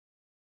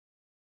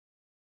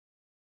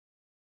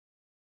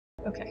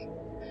Okay.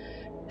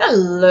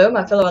 Hello,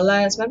 my fellow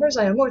Alliance members.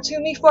 I am More to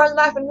Me for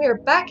Life, and we are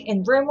back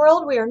in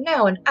RimWorld. We are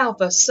now in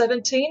Alpha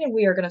 17, and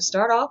we are going to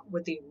start off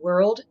with the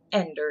World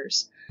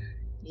Enders.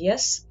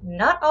 Yes,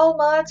 not all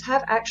mods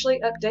have actually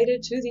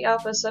updated to the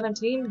Alpha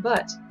 17,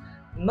 but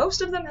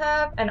most of them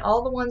have, and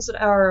all the ones that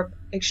are of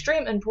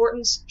extreme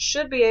importance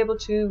should be able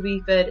to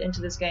be fed into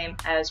this game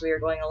as we are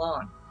going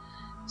along.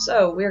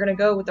 So, we are going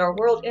to go with our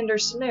World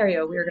Enders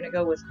scenario. We are going to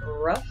go with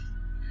Rough.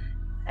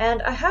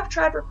 And I have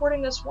tried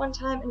recording this one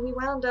time and we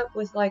wound up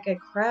with like a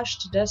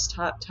crashed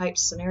desktop type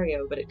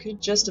scenario, but it could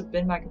just have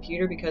been my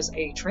computer because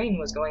a train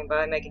was going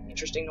by making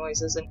interesting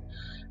noises and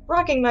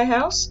rocking my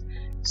house.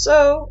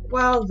 So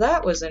while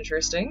that was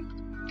interesting,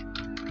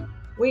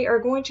 we are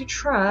going to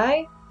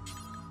try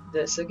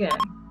this again.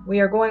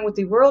 We are going with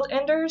the World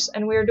Enders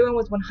and we are doing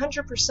with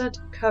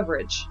 100%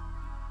 coverage.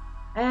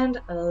 And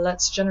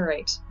let's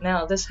generate.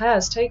 Now this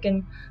has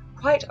taken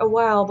quite a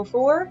while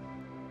before.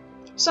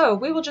 So,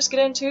 we will just get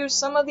into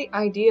some of the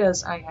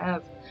ideas I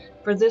have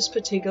for this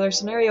particular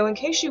scenario in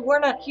case you were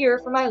not here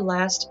for my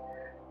last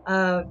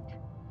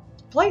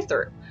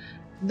playthrough.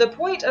 The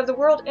point of the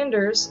World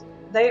Enders,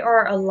 they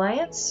are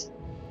Alliance.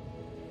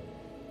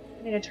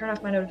 I need to turn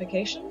off my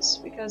notifications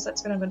because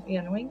that's going to be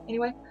annoying.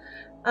 Anyway,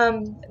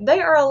 they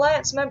are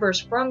Alliance members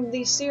from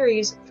the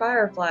series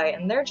Firefly,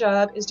 and their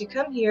job is to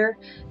come here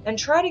and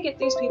try to get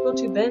these people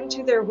to bend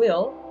to their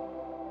will.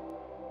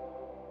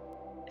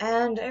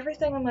 And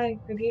everything on my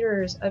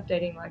computer is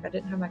updating like I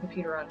didn't have my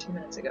computer on 2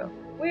 minutes ago.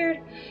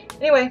 Weird.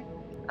 Anyway,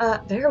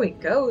 there we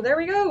go, there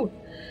we go!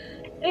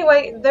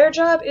 Anyway, their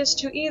job is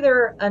to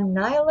either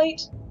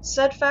annihilate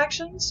said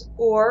factions,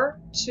 or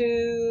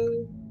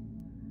to,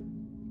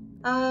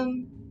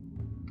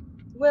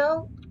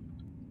 well,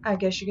 I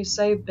guess you could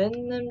say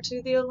bend them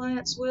to the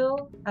Alliance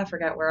will. I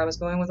forgot where I was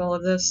going with all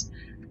of this.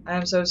 I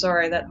am so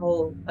sorry, that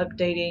whole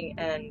updating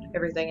and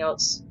everything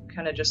else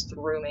kind of just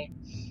threw me.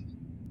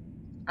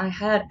 I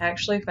had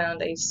actually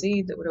found a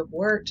seed that would have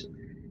worked.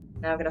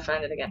 Now I'm gonna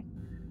find it again.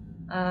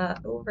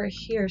 Over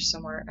here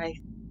somewhere, I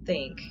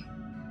think.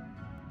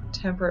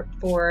 Temperate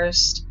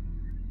forest.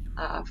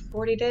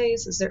 40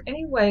 days. Is there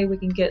any way we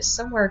can get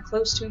somewhere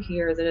close to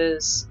here that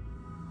is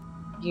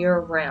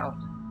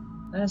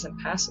year-round? That is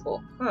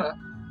impassable. Huh.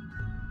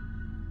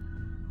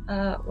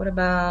 What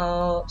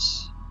about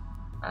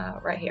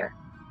right here?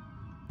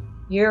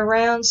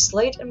 Year-round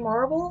slate and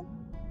marble?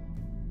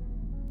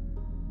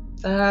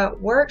 That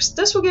works.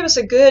 This will give us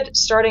a good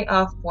starting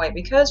off point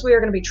because we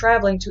are going to be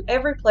traveling to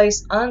every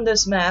place on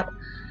this map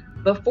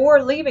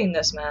before leaving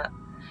this map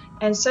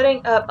and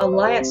setting up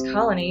Alliance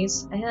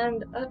colonies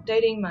and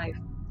updating my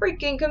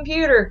freaking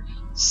computer.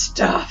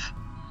 Stuff.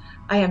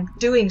 I am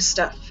doing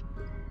stuff.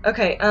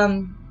 Okay,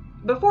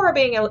 before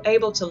being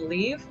able to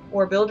leave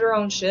or build our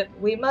own ship,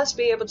 we must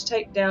be able to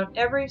take down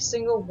every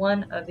single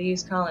one of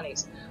these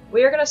colonies.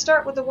 We are going to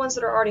start with the ones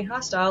that are already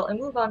hostile and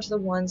move on to the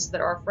ones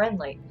that are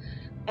friendly.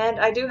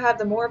 And I do have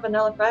the more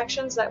vanilla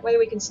factions, that way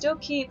we can still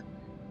keep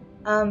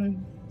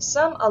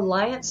some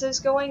alliances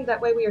going,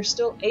 that way we are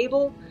still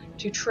able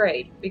to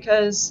trade,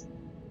 because,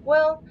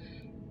 well,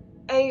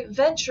 a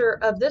venture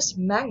of this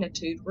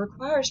magnitude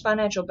requires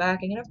financial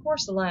backing, and of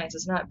course the Alliance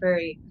is not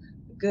very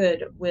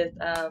good with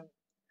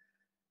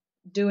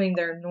doing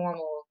their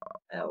normal,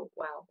 oh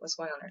wow, what's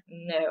going on there?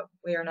 No,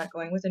 we are not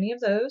going with any of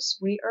those.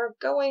 We are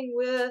going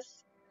with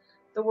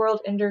the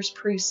World Enders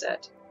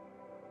preset.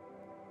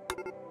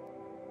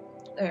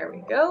 There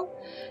we go.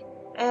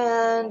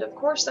 And of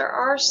course there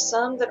are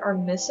some that are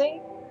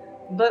missing,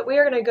 but we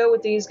are going to go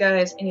with these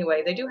guys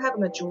anyway. They do have a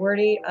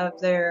majority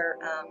of their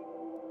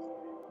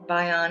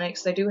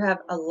bionics. They do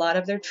have a lot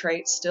of their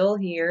traits still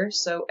here,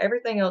 so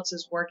everything else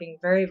is working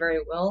very, very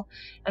well.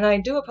 And I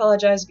do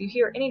apologize if you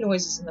hear any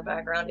noises in the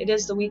background. It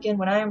is the weekend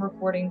when I am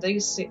recording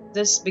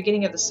this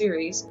beginning of the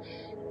series.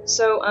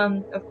 So,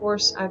 of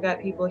course, I've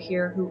got people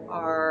here who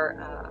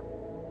are,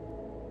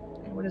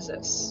 what is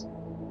this?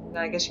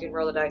 I guess you can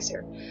roll the dice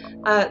here.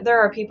 There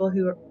are people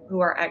who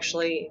are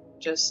actually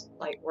just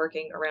like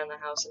working around the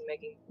house and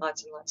making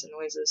lots and lots of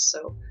noises.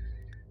 So,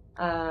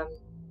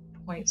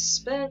 points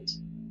spent.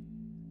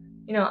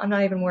 You know, I'm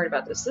not even worried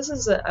about this. This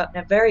is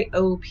a very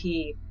OP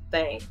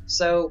thing.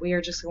 So we are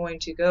just going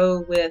to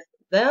go with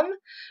them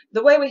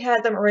the way we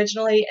had them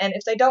originally. And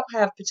if they don't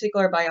have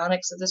particular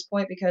bionics at this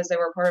point because they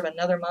were part of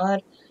another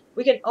mod,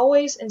 we can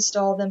always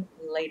install them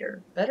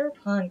later. Better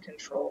pawn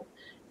control.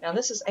 Now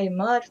this is a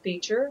mod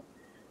feature.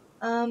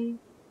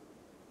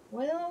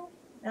 Well,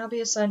 I'll be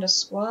assigned to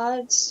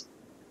squads.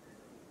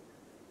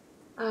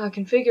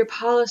 Configure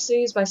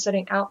policies by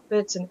setting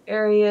outfits and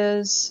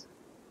areas.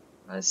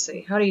 Let's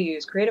see, how to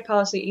use. Create a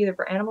policy either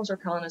for animals or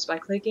colonists by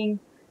clicking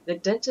the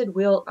dented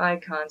wheel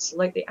icon.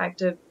 Select the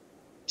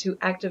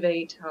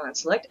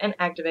select and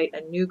activate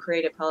a new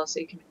created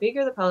policy.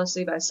 Configure the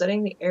policy by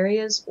setting the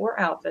areas or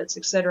outfits,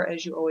 etc.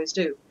 as you always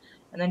do.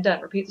 And then done.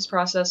 Repeat this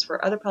process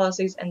for other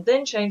policies and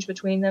then change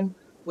between them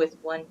with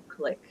one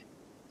click.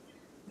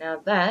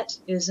 Now that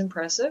is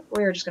impressive.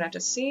 We're just going to have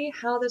to see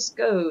how this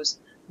goes.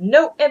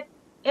 No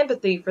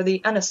empathy for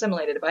the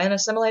unassimilated. By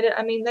unassimilated,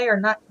 I mean they are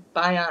not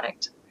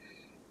bionic.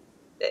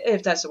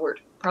 if that's the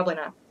word. Probably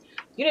not.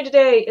 Unity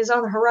Day is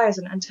on the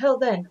horizon. Until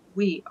then,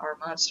 we are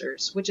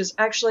monsters, which is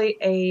actually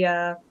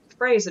a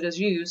phrase that is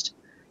used,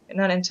 and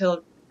not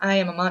until I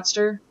am a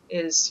monster,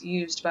 is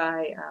used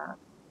by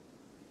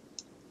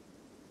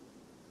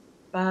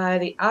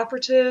the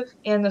operative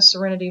in the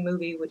Serenity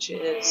movie, which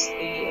is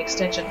the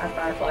extension of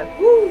Firefly.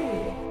 Woo!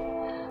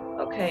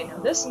 Okay, now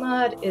this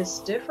mod is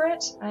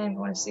different. I am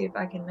going to see if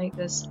I can make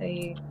this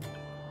a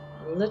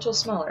little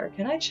smaller.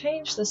 Can I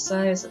change the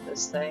size of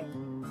this thing?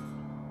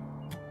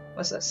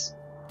 What's this?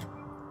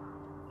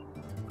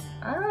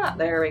 Ah,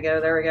 there we go,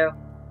 there we go.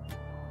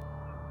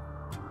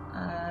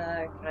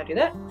 Can I do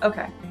that?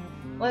 Okay.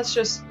 Let's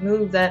just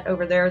move that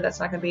over there.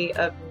 That's not going to be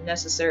of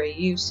necessary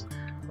use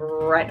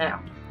right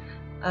now.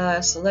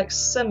 Select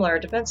similar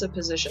defensive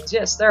positions.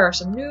 Yes, there are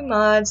some new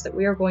mods that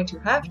we are going to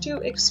have to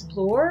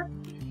explore.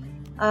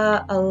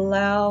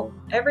 Allow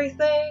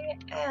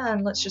everything,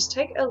 and let's just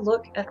take a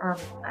look at our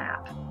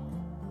map.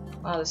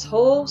 Wow, this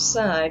whole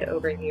side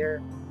over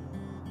here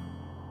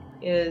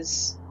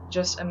is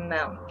just a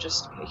mountain,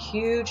 just a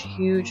huge,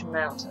 huge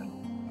mountain.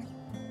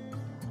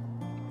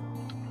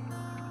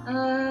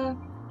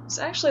 It's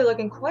actually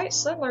looking quite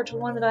similar to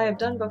one that I have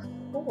done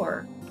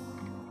before.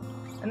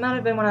 It might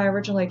have been when I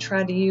originally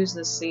tried to use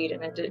this seed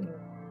and it didn't,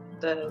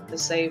 the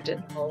save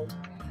didn't hold.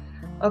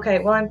 Okay,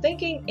 well I'm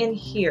thinking in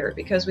here,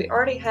 because we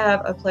already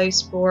have a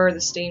place for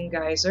the steam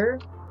geyser.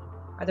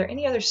 Are there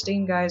any other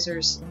steam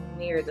geysers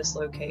near this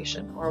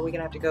location, or are we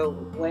gonna have to go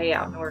way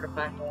out in order to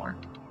find more?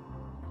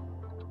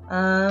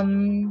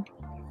 Oh,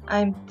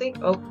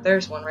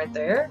 there's one right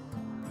there,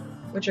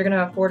 which are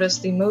gonna afford us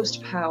the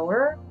most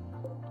power.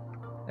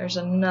 There's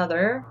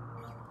another.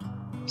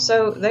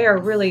 So they are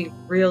really,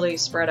 really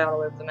spread out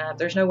all over the map.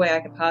 There's no way I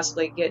could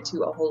possibly get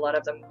to a whole lot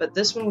of them, but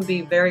this one would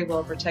be very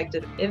well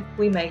protected if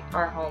we make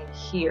our home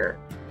here.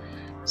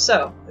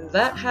 So,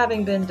 that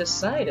having been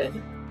decided,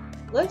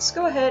 let's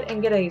go ahead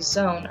and get a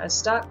zone, a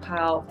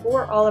stockpile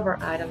for all of our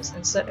items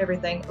and set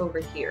everything over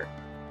here.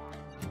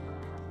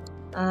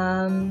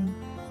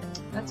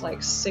 That's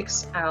like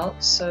 6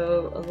 out,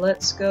 so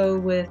let's go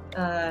with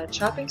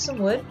chopping some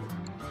wood.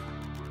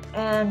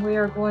 And we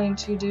are going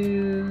to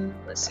do,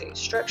 let's see,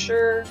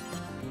 structure,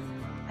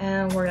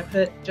 and we're going to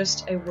put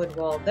just a wood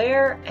wall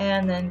there,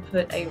 and then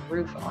put a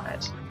roof on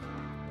it.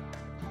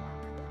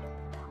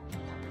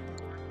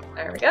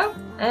 There we go.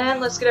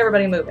 And let's get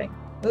everybody moving.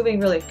 Moving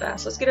really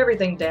fast. Let's get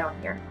everything down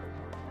here.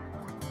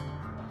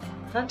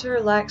 Hunter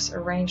lacks a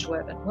ranged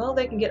weapon. Well,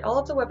 they can get all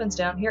of the weapons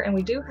down here, and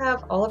we do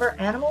have all of our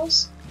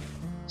animals.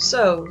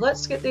 So,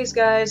 let's get these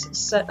guys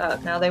set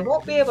up. Now, they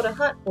won't be able to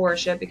hunt for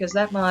us yet because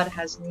that mod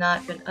has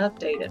not been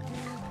updated.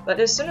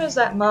 But as soon as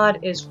that mod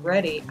is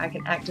ready, I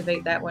can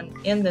activate that one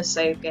in the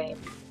save game.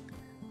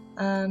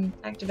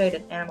 Activate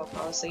an animal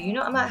policy. You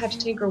know, I might have to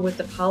tinker with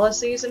the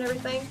policies and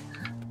everything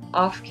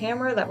off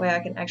camera. That way I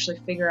can actually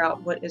figure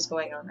out what is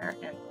going on there.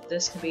 And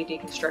this can be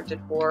deconstructed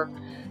for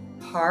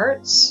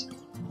parts.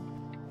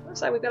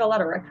 Looks like we've got a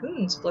lot of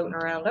raccoons floating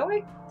around, don't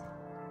we?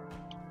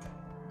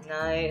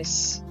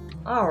 Nice.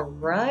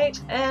 Alright,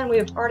 and we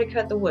have already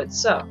cut the wood,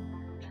 so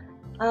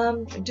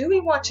do we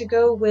want to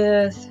go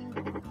with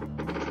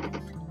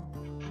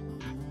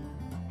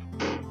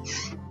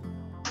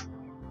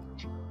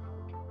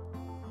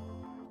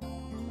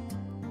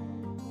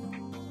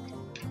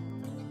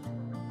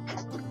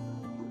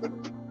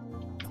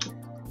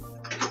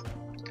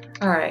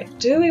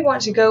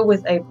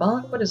a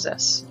bunk? What is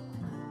this?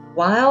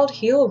 Wild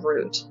heel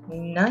root.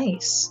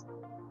 Nice.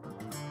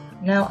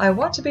 Now, I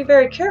want to be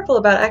very careful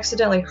about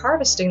accidentally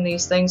harvesting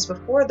these things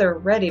before they're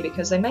ready,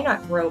 because they may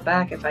not grow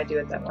back if I do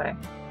it that way.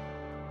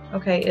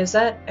 Okay, is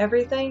that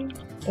everything?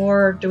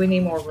 Or do we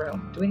need more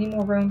room? Do we need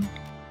more room?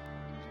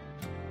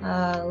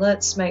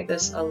 Let's make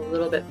this a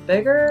little bit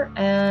bigger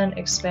and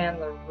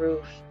expand the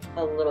roof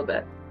a little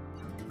bit.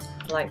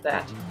 Like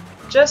that.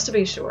 Just to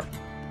be sure.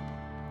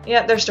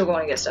 Yeah, they're still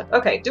going to get stuff.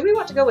 Okay, do we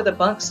want to go with a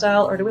bunk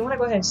style, or do we want to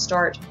go ahead and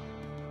start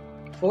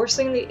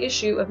forcing the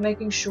issue of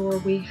making sure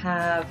we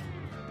have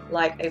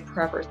like a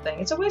proper thing?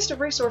 It's a waste of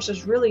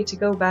resources really to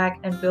go back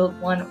and build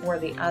one or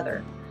the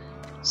other.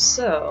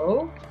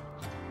 So,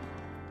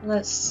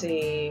 let's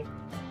see.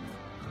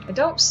 I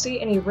don't see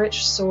any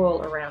rich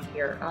soil around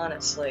here,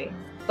 honestly.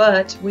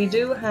 But we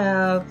do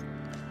have,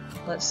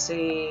 let's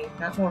see,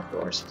 not more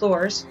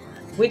floors.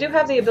 We do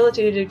have the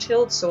ability to do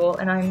tilled soil,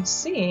 and I'm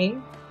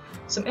seeing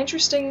some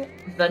interesting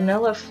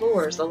vanilla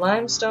floors. The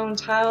limestone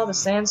tile, the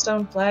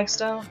sandstone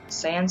flagstone.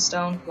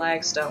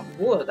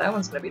 Whoa, that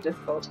one's going to be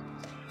difficult.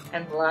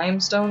 And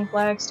limestone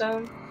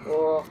flagstone.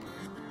 Whoa.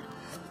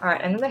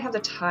 Alright, and then they have the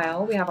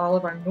tile. We have all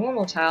of our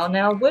normal tile.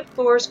 Now, wood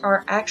floors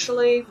are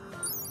actually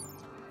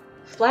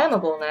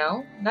flammable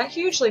now. Not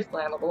hugely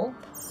flammable.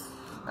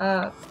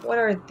 What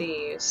are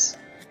these?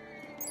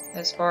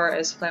 As far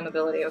as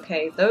flammability.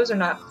 Okay, those are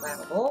not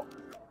flammable.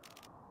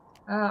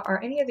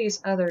 Are any of these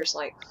others,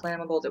 like,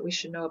 flammable that we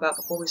should know about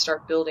before we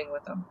start building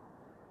with them?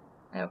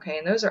 Okay,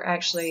 and those are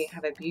actually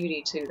have a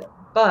beauty to them.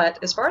 But,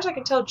 as far as I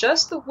can tell,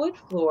 just the wood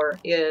floor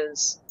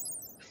is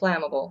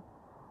flammable.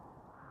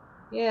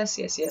 Yes.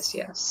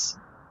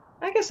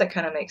 I guess that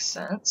kind of makes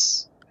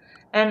sense.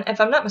 And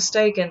if I'm not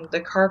mistaken,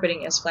 the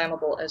carpeting is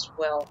flammable as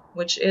well,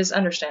 which is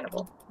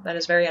understandable. That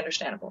is very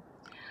understandable.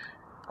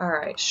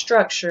 Alright,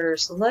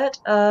 structures. Let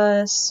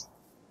us...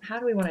 How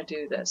do we want to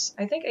do this?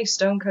 I think a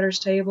stonecutter's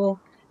table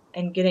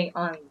and getting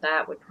on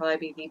that would probably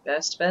be the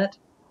best bet.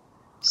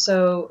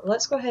 So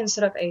let's go ahead and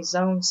set up a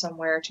zone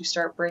somewhere to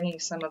start bringing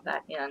some of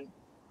that in.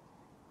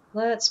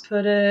 Let's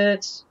put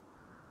it,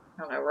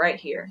 I don't know, right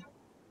here.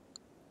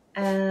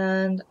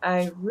 And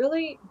I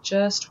really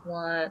just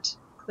want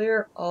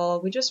clear all,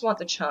 we just want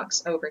the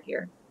chunks over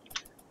here.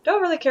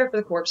 Don't really care for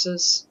the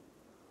corpses.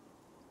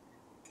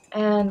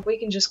 And we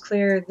can just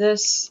clear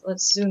this,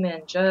 let's zoom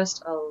in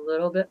just a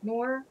little bit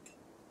more,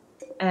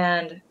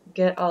 and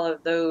get all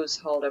of those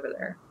hauled over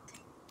there.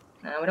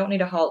 We don't need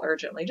to haul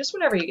urgently, just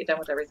whenever you get done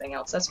with everything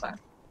else, that's fine.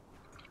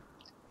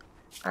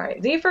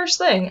 Alright, the first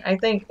thing I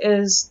think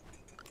is,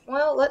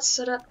 well, let's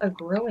set up a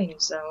growing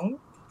zone.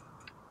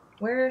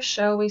 Where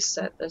shall we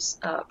set this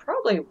up?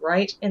 Probably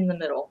right in the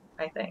middle,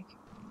 I think.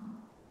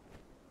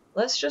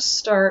 Let's just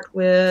start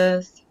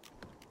with...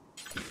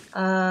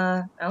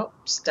 oh,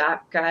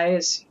 stop,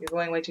 guys. You're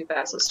going way too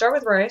fast. Let's start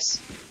with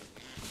rice.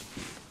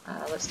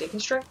 Let's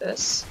deconstruct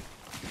this.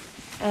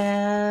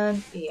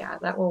 And, yeah,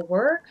 that will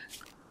work.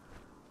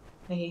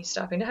 He's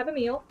stopping to have a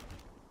meal.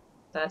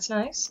 That's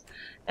nice.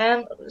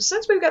 And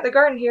since we've got the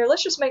garden here,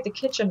 let's just make the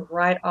kitchen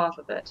right off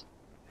of it.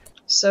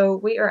 So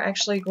we are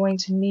actually going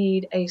to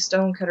need a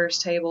stonecutter's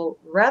table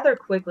rather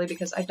quickly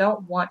because I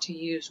don't want to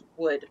use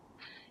wood.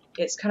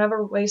 It's kind of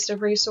a waste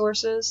of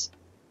resources,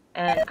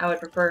 and I would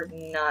prefer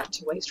not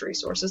to waste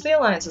resources. The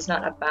Alliance is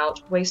not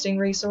about wasting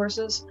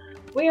resources.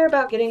 We are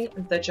about getting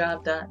the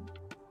job done.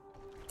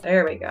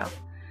 There we go.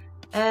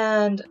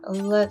 And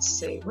let's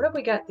see, what have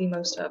we got the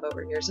most of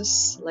over here? Is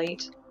this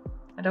slate?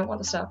 I don't want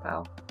the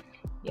stockpile.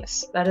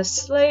 Yes, that is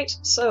slate.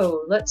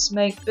 So let's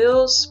make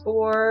bills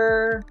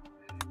for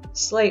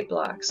slate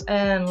blocks.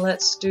 And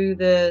let's do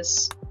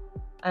this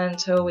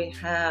until we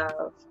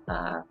have,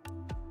 I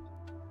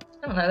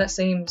don't know, that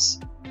seems,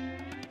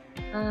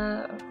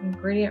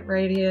 ingredient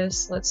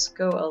radius. Let's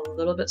go a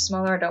little bit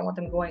smaller. I don't want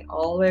them going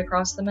all the way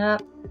across the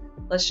map.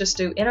 Let's just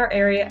do in our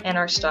area and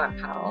our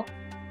stockpile.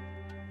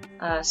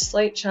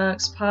 Slate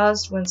chunks,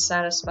 paused when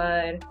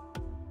satisfied.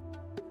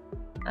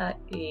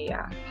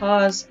 Yeah,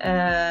 pause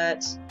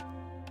at,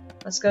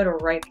 let's go to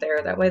right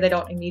there. That way they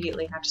don't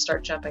immediately have to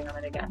start jumping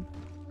on it again.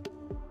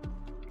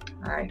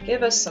 Alright,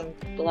 give us some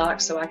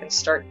blocks so I can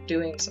start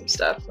doing some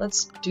stuff.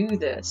 Let's do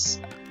this.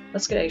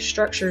 Let's get a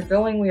structure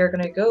going. We are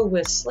going to go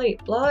with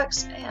slate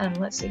blocks, and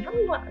let's see, how do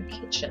we want our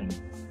kitchen?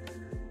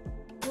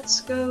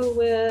 Let's go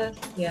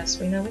with, yes,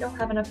 we know we don't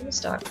have enough in the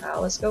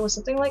stockpile. Let's go with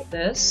something like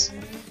this.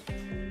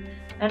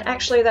 And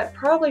actually, that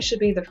probably should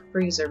be the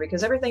freezer,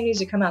 because everything needs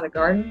to come out of the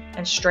garden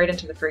and straight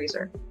into the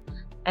freezer.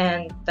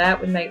 And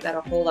that would make that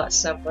a whole lot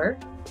simpler.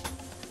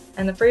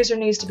 And the freezer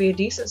needs to be a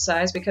decent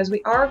size, because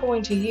we are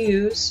going to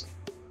use...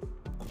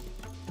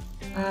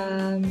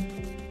 I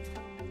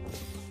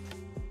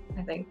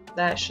think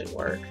that should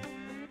work.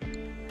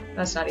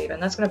 That's not even.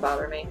 That's going to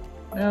bother me.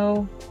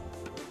 No.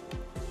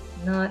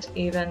 Not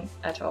even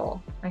at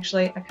all.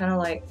 Actually, I kind of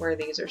like where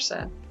these are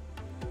set.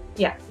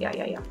 Yeah.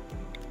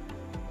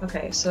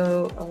 Okay,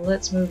 so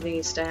let's move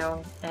these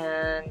down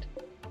and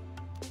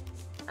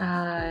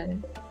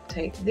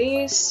take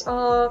these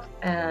off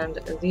and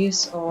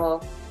these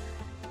off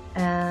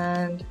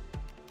and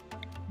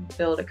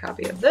build a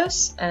copy of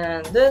this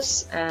and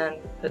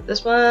put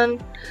this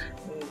one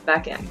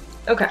back in.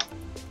 Okay.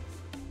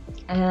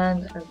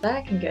 And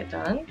that can get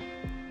done.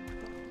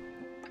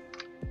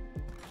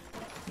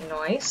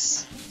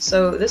 Nice.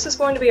 So this is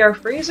going to be our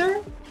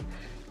freezer.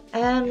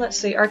 And let's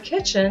see, our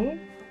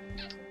kitchen.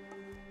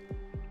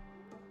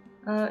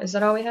 Is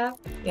that all we have?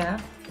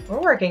 Yeah.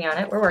 We're working on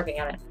it. We're working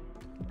on it.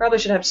 Probably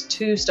should have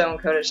 2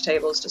 stone-coated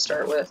tables to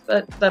start with,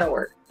 but that'll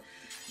work.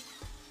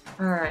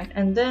 Alright,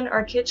 and then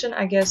our kitchen,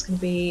 I guess, can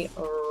be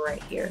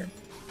right here.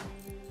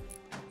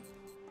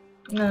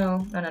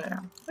 No.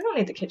 We don't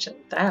need the kitchen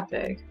that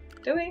big.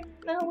 Do we?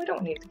 No, we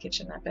don't need the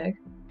kitchen that big.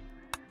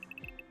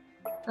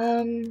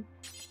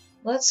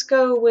 Let's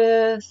go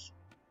with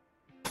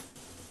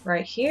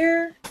right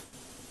here,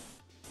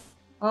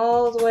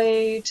 all the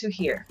way to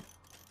here.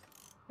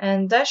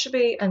 And that should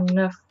be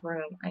enough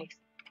room, I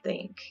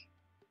think.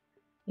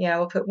 Yeah,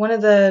 we'll put one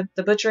of the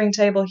butchering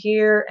table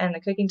here and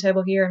the cooking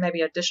table here and maybe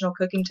an additional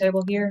cooking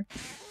table here.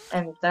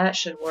 And that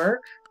should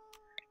work.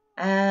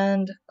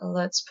 And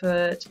let's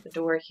put a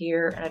door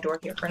here and a door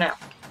here for now.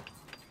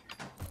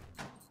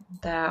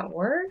 That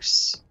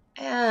works.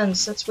 And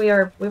since we've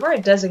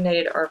already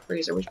designated our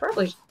freezer, we should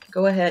probably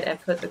go ahead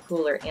and put the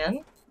cooler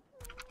in.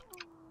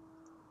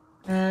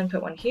 And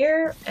put one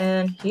here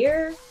and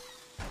here.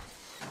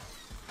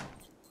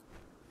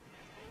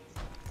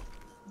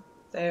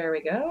 There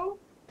we go.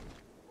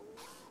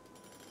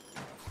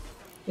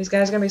 These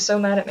guys are going to be so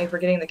mad at me for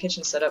getting the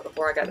kitchen set up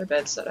before I got their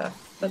bed set up,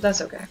 but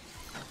that's okay.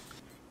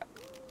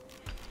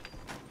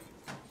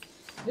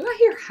 Do I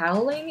hear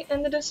howling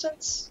in the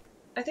distance?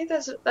 I think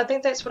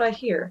that's what I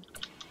hear.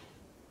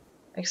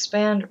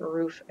 Expand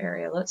roof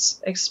area.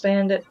 Let's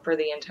expand it for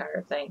the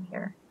entire thing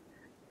here.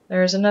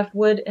 There's enough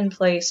wood in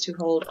place to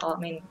hold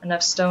all,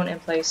 enough stone in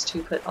place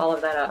to put all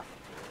of that up.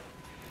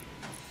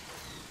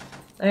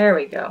 There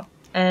we go.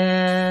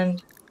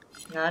 And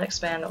not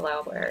expand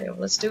allowable area.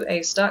 Let's do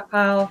a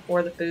stockpile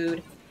for the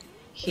food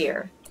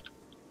here.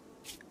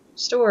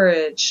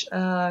 Storage.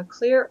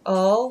 Clear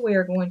all. We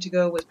are going to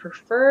go with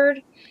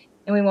preferred.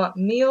 And we want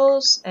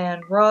meals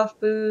and raw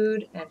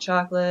food and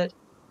chocolate.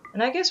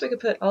 And I guess we could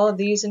put all of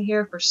these in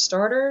here for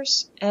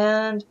starters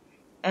and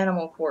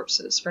animal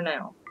corpses for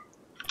now.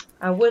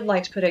 I would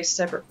like to put a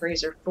separate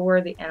freezer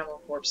for the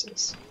animal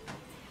corpses.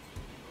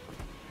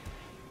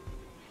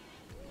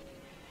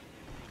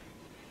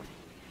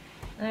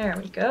 There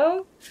we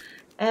go.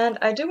 And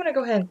I do want to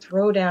go ahead and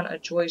throw down a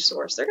joy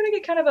source. They're going to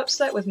get kind of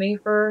upset with me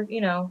for, you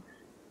know,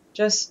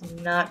 just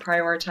not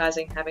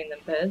prioritizing having them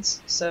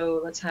beds. So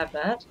let's have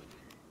that.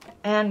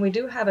 And we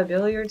do have a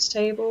billiards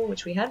table,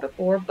 which we had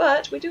before,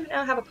 but we do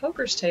now have a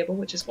poker's table,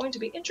 which is going to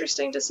be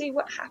interesting to see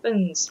what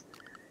happens.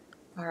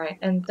 Alright,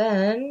 and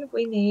then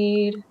we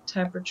need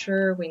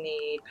temperature, we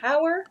need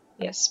power.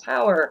 Yes,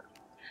 power.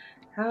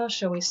 How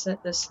shall we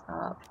set this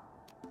up?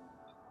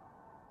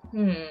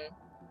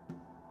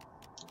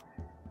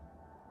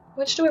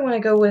 Which do we want to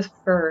go with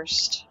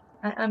first?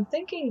 I'm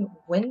thinking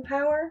wind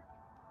power?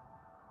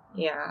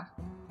 Yeah.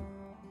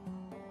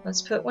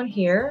 Let's put one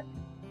here.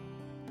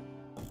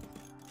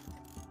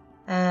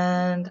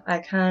 And I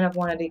kind of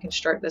want to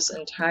deconstruct this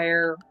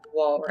entire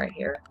wall right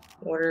here.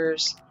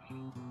 Orders,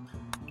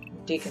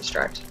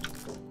 deconstruct.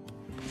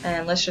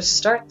 And let's just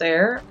start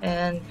there.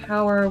 And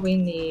power, we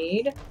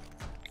need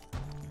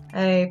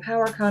a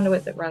power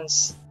conduit that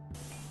runs...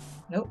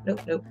 Nope,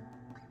 nope, nope.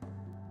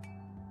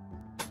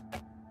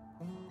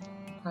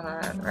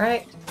 On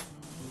right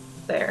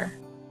there.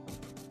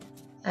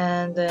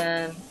 And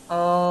then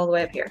all the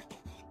way up here.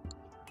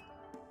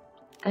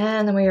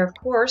 And then we, of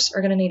course, are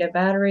going to need a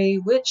battery,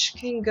 which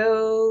can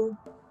go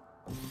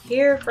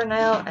here for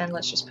now, and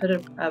let's just put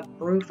a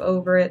roof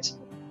over it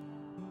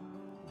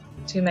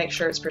to make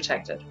sure it's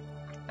protected.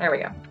 There we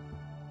go.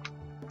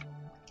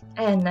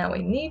 And now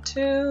we need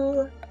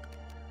to...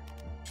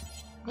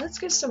 Let's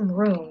get some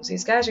rooms.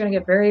 These guys are going to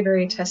get very,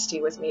 very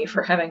testy with me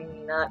for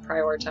having not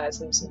prioritized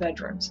them some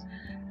bedrooms.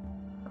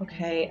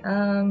 Okay,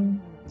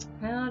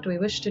 how do we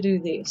wish to do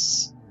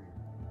this?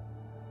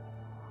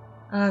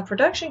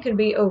 Production can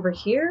be over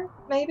here,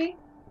 maybe?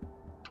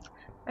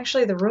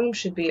 Actually, the room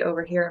should be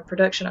over here and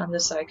production on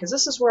this side, because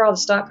this is where all the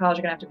stockpiles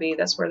are going to have to be.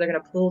 That's where they're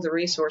going to pull the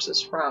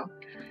resources from.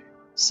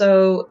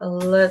 So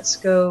let's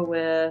go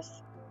with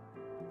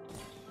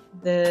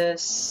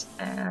this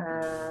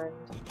and...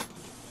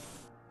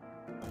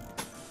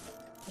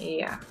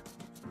 yeah.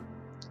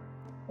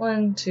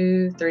 1,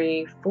 2,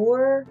 3,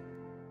 4,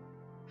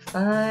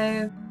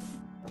 5...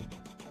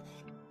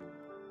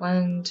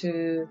 1,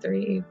 2,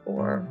 3,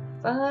 4,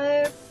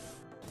 5.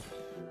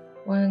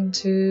 1,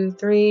 2,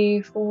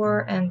 3,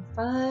 4, and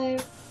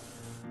 5.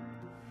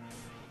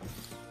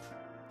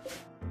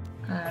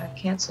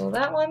 Cancel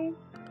that one.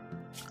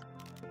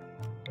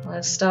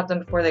 Let's stop them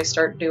before they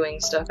start doing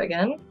stuff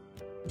again.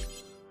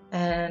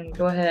 And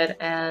go ahead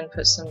and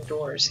put some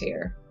doors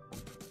here.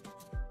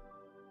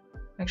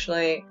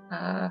 Actually,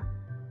 put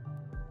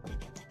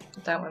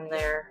that one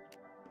there.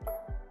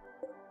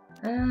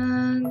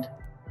 And...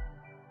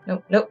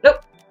 nope, nope,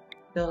 nope.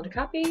 Build a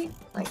copy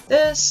like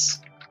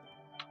this.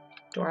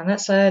 Door on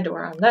that side,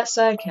 door on that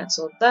side.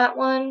 Cancel that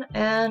one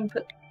and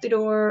put the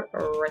door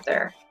right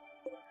there.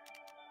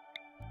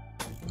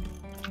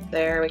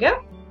 There we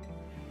go.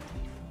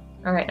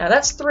 Alright, now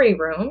that's 3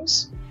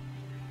 rooms.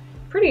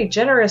 Pretty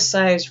generous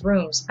sized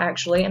rooms,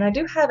 actually. And I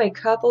do have a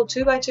couple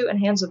 2x2 and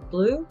hands of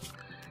blue.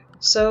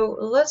 So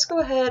let's go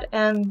ahead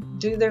and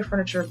do their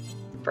furniture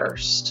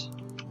first.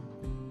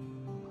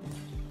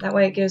 That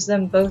way it gives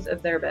them both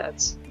of their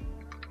beds.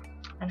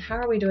 And how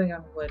are we doing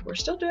on wood? We're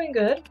still doing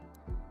good.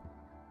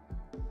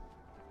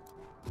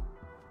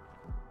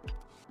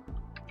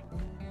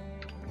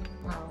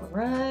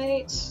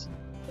 Alright.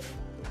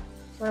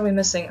 What are we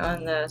missing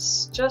on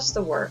this? Just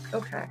the work.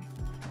 Okay.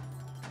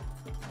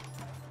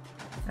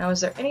 Now,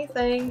 is there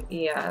anything?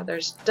 Yeah,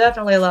 there's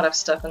definitely a lot of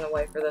stuff in the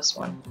way for this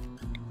one.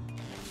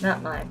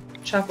 Not mine.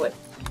 Chop wood.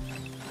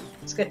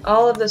 Let's get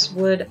all of this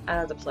wood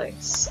out of the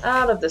place.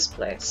 Out of this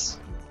place.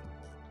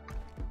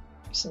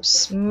 Some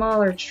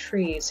smaller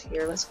trees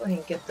here. Let's go ahead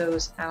and get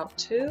those out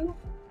too.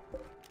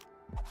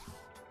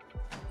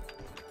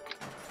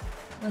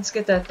 Let's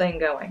get that thing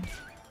going.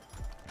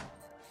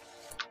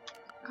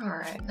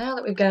 Alright, now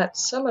that we've got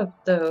some of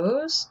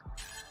those,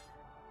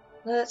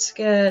 let's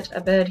get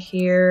a bed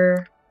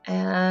here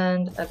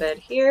and a bed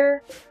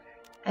here.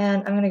 And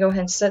I'm going to go ahead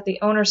and set the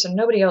owner so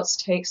nobody else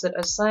takes it.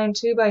 Assign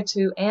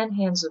 2x2 and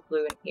hands of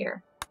blue in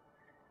here.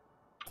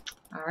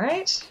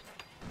 Alright.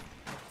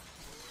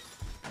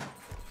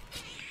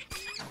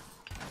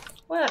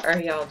 What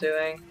are y'all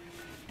doing?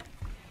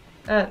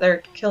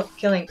 They're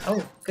killing...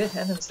 oh, good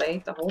heavens, they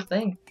ate the whole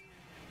thing.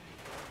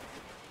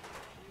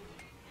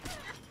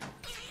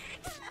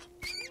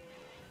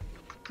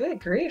 Good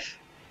grief.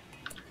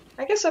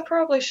 I guess I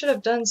probably should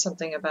have done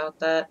something about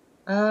that.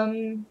 Are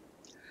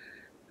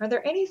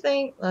there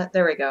anything...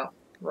 there we go.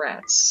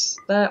 Rats.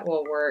 That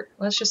will work.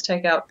 Let's just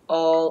take out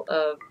all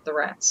of the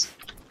rats.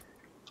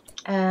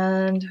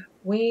 And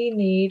we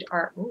need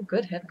our... Oh,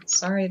 good heavens.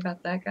 Sorry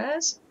about that,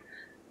 guys.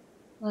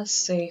 Let's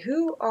see.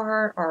 Who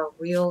are our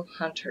real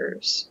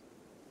hunters?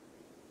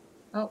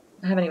 Oh,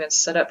 I haven't even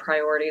set up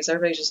priorities.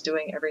 Everybody's just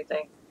doing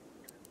everything.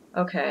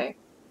 Okay.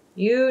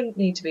 You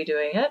need to be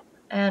doing it.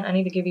 And I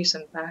need to give you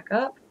some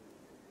backup.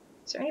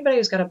 Is there anybody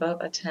who's got above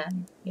a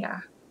 10? Yeah.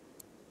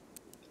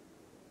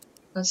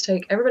 Let's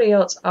take everybody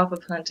else off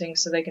of hunting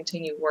so they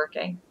continue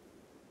working.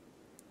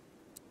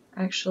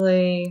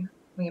 Actually,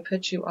 we can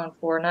put you on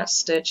 4, not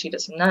Stitch. He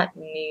does not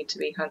need to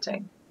be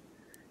hunting.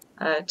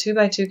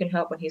 2x2 can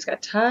help when he's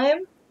got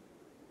time.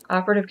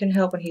 Operative can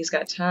help when he's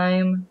got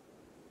time.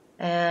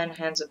 And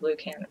Hands of Blue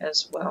can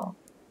as well.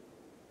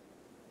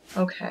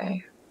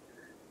 Okay.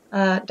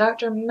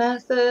 Dr.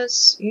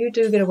 Mathis, you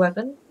do get a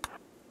weapon.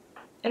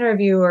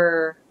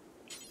 Interviewer,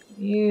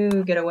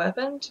 you get a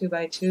weapon.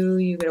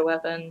 2x2, you get a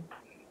weapon.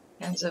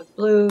 Hands of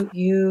Blue,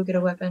 you get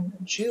a weapon.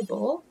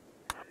 Jubal,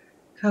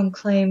 come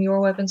claim your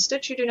weapon.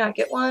 Stitch, you do not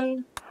get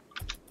one.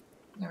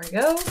 There we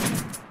go.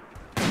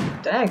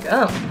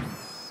 Daggum.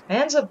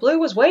 Hands of Blue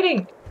was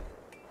waiting.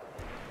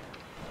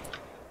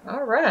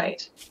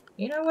 Alright.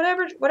 You know,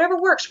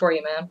 whatever works for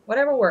you, man.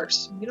 Whatever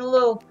works. You know, a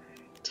little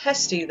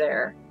testy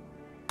there.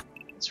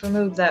 Let's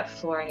remove that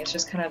flooring. It's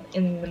just kind of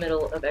in the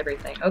middle of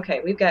everything.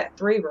 Okay, we've got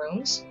 3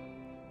 rooms.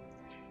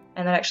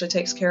 And that actually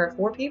takes care of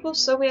 4 people,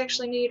 so we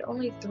actually need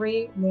only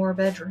 3 more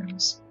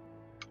bedrooms.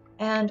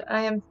 And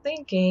I am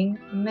thinking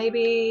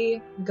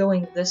maybe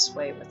going this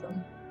way with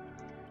them.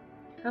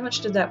 How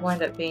much did that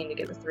wind up being to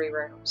get the 3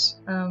 rooms?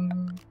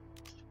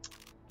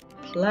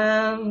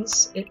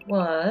 Plans, it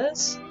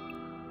was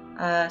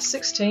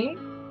 16.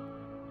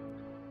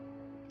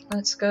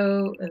 Let's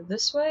go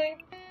this way.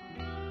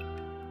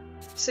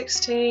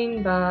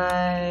 16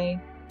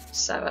 by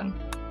 7.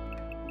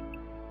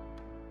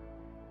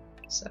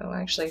 So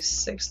actually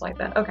 6 like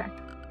that. Okay.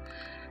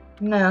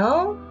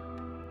 Now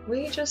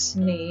we just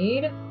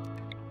need...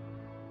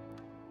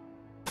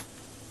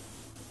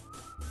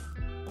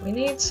 We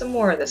need some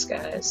more of this,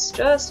 guys.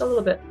 Just a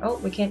little bit. Oh,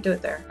 we can't do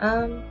it there.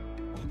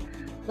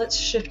 Let's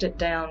shift it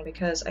down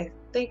because I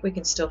think we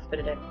can still fit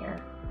it in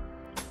here.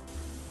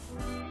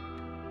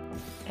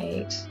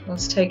 8.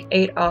 Let's take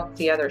 8 off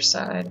the other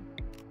side.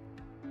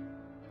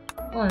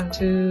 1,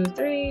 2,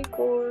 3,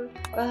 4,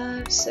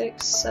 5,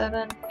 6,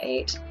 7,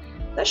 8.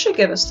 That should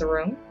give us the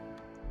room.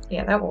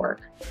 Yeah, that will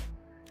work.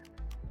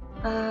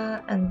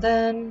 And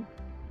then...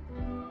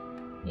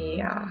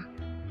 Yeah.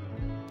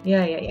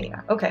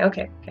 Yeah.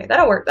 Okay.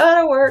 That'll work.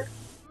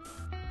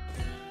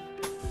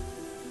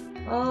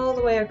 All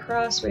the way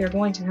across, we are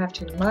going to have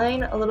to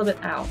mine a little bit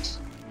out.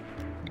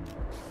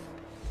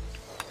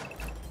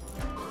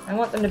 I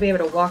want them to be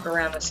able to walk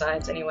around the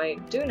sides anyway.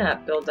 Do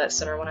not build that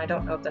center one. I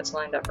don't know if that's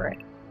lined up right.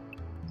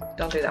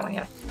 Don't do that one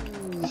yet.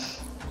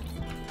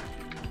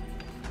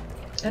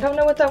 I don't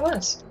know what that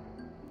was.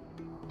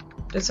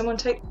 Did someone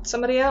take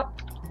somebody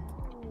out?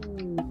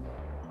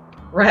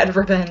 Rad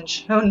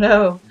revenge. Oh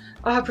no.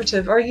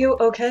 Operative, are you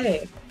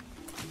okay?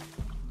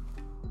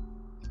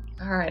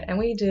 Alright, and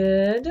we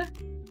did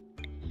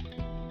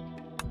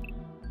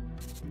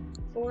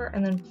 4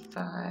 and then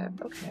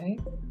 5. Okay.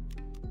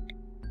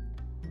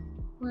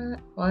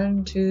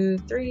 1, 2,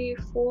 3,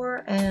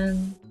 4,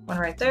 and 1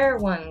 right there.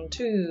 1,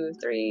 2,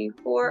 3,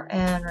 4,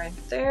 and right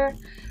there.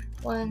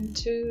 1,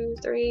 2,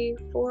 3,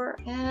 4,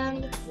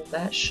 and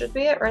that should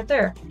be it right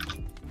there.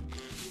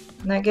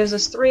 And that gives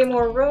us 3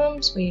 more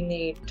rooms. We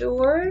need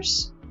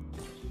doors.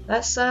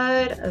 That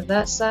side,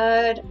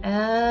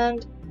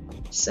 and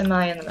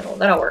semi in the middle.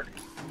 That'll work.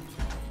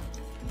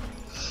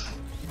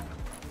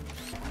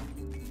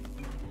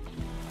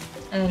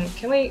 And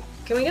can we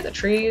get the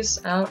trees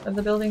out of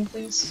the building,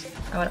 please?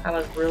 I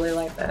would really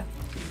like that.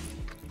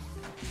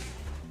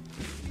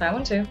 That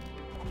one too.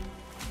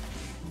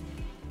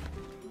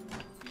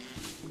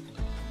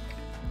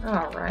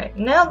 Alright,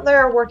 now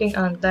they're working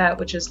on that,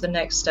 which is the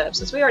next step.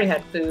 Since we already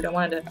had food, I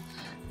wanted to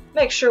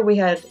make sure we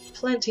had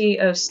plenty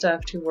of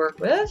stuff to work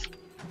with.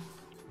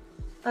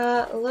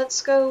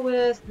 Let's go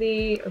with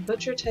the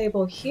butcher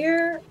table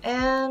here,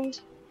 and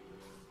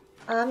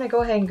I'm going to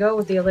go ahead and go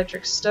with the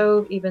electric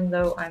stove, even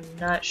though I'm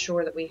not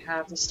sure that we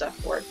have the stuff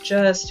for it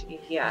just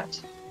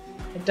yet.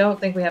 I don't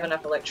think we have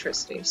enough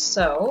electricity,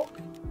 so...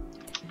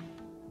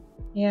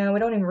 Yeah, we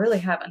don't even really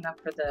have enough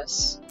for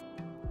this.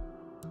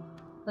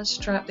 Let's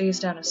drop these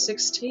down to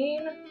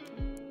 16.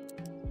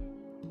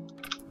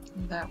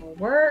 That will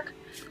work.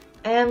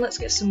 And let's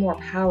get some more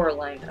power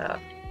lined up.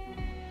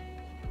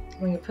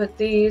 We can put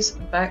these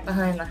back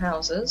behind the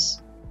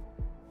houses.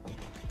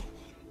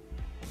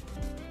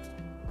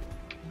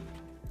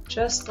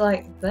 Just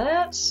like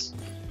that.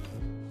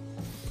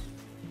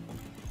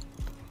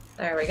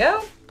 There we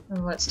go.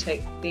 And let's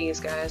take these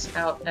guys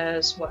out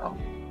as well.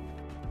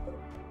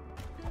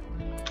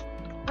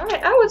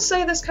 Alright, I would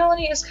say this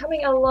colony is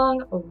coming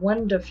along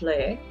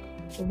wonderfully.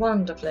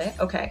 Wonderfully.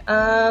 Okay,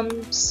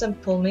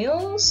 simple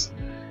meals.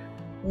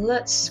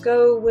 Let's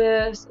go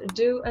with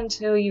do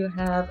until you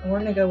have, and we're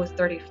gonna go with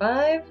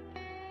 35.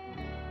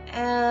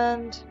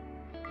 And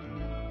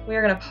we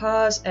are gonna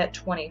pause at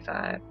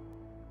 25.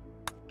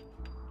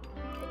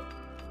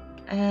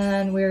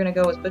 And we're gonna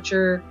go with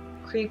butcher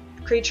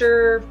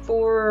creature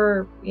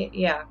for,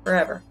 yeah,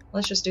 forever.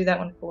 Let's just do that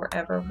one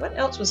forever. What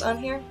else was on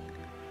here?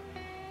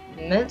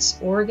 Mince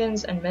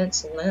organs and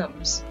mince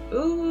limbs.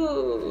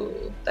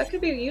 Ooh, that could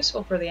be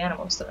useful for the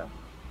animals though.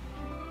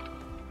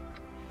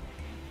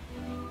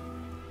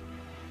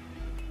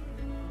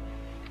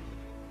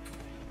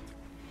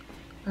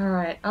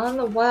 Alright, on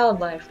the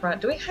wildlife front,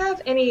 do we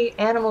have any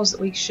animals that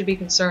we should be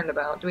concerned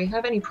about? Do we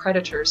have any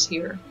predators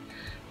here?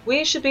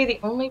 We should be the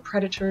only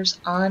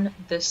predators on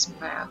this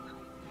map.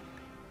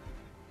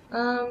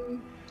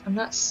 I'm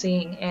not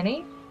seeing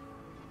any.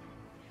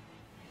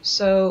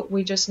 So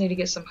we just need to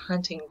get some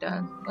hunting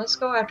done. Let's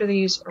go after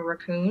these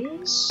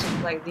raccoons,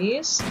 like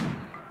these,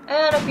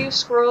 and a few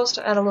squirrels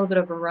to add a little bit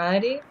of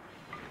variety.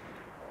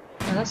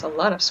 Now, that's a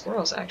lot of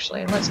squirrels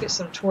actually, and let's get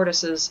some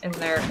tortoises in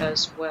there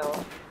as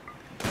well.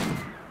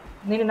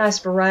 We need a nice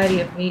variety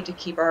of meat to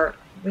keep our...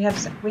 We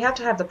have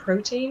to have the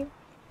protein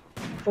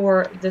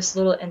for this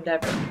little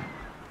endeavor.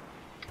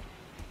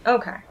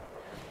 Okay.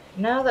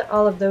 Now that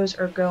all of those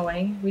are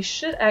going, we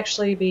should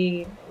actually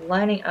be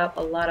lining up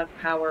a lot of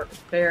power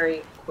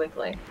very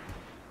quickly.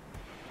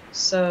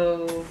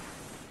 So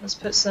let's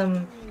put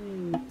some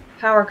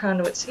power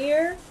conduits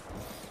here.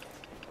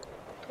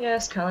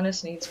 Yes,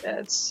 colonist needs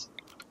beds.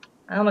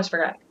 I almost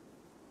forgot.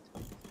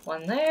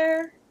 One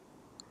there.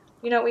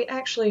 You know, we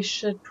actually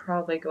should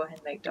probably go ahead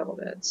and make double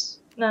beds.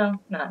 No.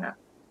 I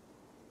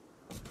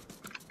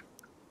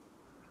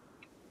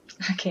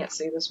can't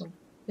see this one.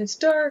 It's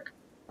dark.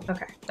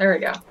 Okay, there we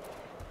go.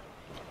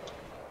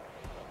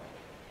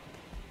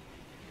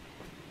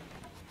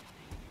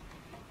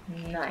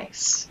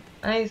 Nice.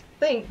 I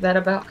think that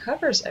about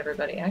covers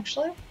everybody,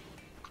 actually.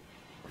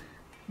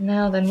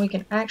 Now then, we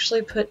can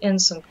actually put in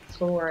some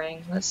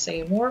flooring. Let's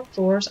see, more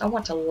floors. I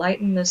want to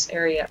lighten this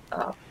area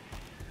up,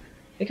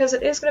 because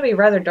it is going to be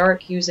rather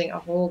dark using a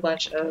whole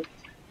bunch of...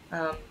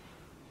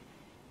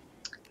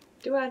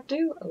 do I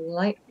do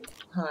light...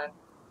 Huh.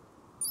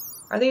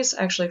 Are these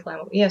actually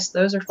flammable? Yes,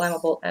 those are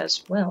flammable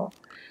as well.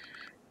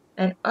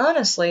 And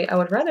honestly, I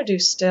would rather do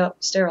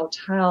sterile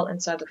tile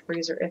inside the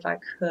freezer if I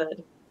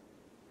could.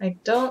 I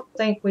don't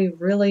think we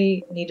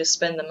really need to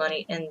spend the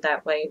money in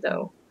that way,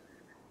 though.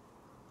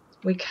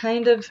 We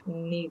kind of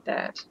need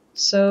that.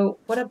 So,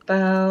 what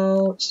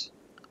about...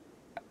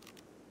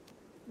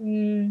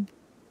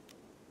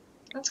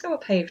 let's go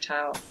with paved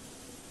tile.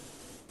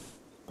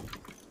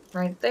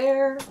 Right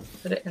there.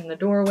 Put it in the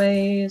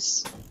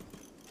doorways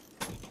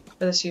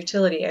for this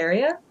utility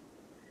area.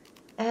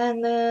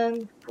 And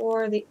then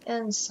for the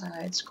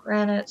insides,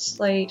 granite,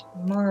 slate,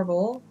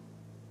 marble.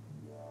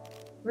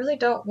 Really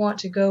don't want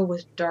to go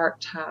with dark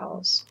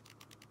tiles.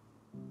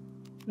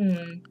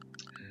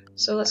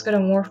 So let's go to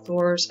more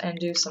floors and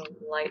do some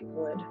light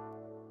wood.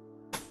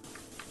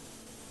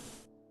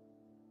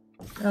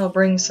 I'll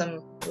bring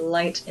some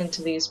light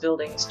into these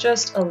buildings,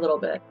 just a little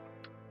bit.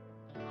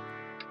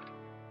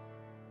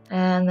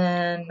 And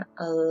then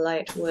a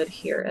light wood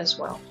here as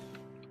well.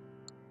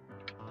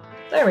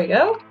 There we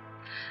go.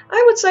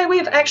 I would say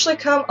we've actually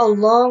come a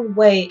long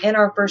way in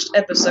our first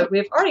episode.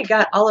 We've already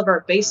got all of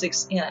our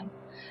basics in.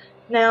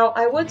 Now,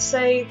 I would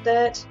say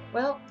that,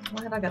 well,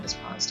 why have I got this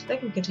paused? They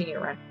can continue to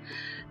run.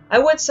 I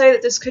would say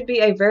that this could be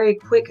a very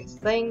quick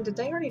thing. Did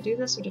they already do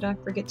this, or did I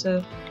forget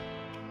to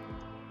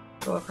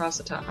go across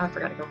the top? I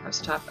forgot to go across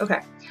the top. Okay.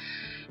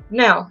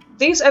 Now,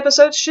 these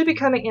episodes should be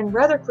coming in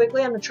rather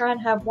quickly. I'm going to try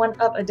and have one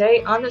up a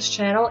day on this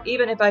channel,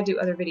 even if I do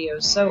other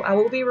videos. So I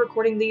will be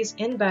recording these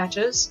in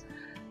batches,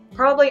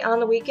 probably on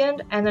the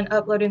weekend, and then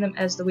uploading them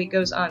as the week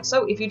goes on.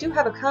 So if you do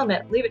have a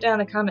comment, leave it down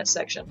in the comment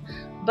section.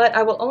 But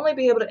I will only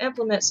be able to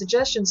implement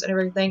suggestions and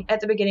everything at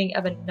the beginning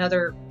of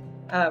another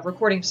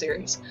recording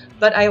series.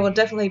 But I will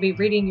definitely be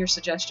reading your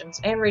suggestions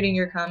and reading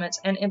your comments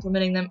and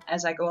implementing them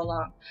as I go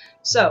along.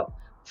 So,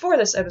 for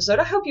this episode,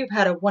 I hope you've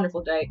had a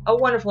wonderful day, a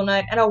wonderful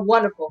night, and a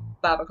wonderful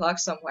 5 o'clock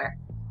somewhere.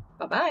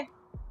 Bye-bye.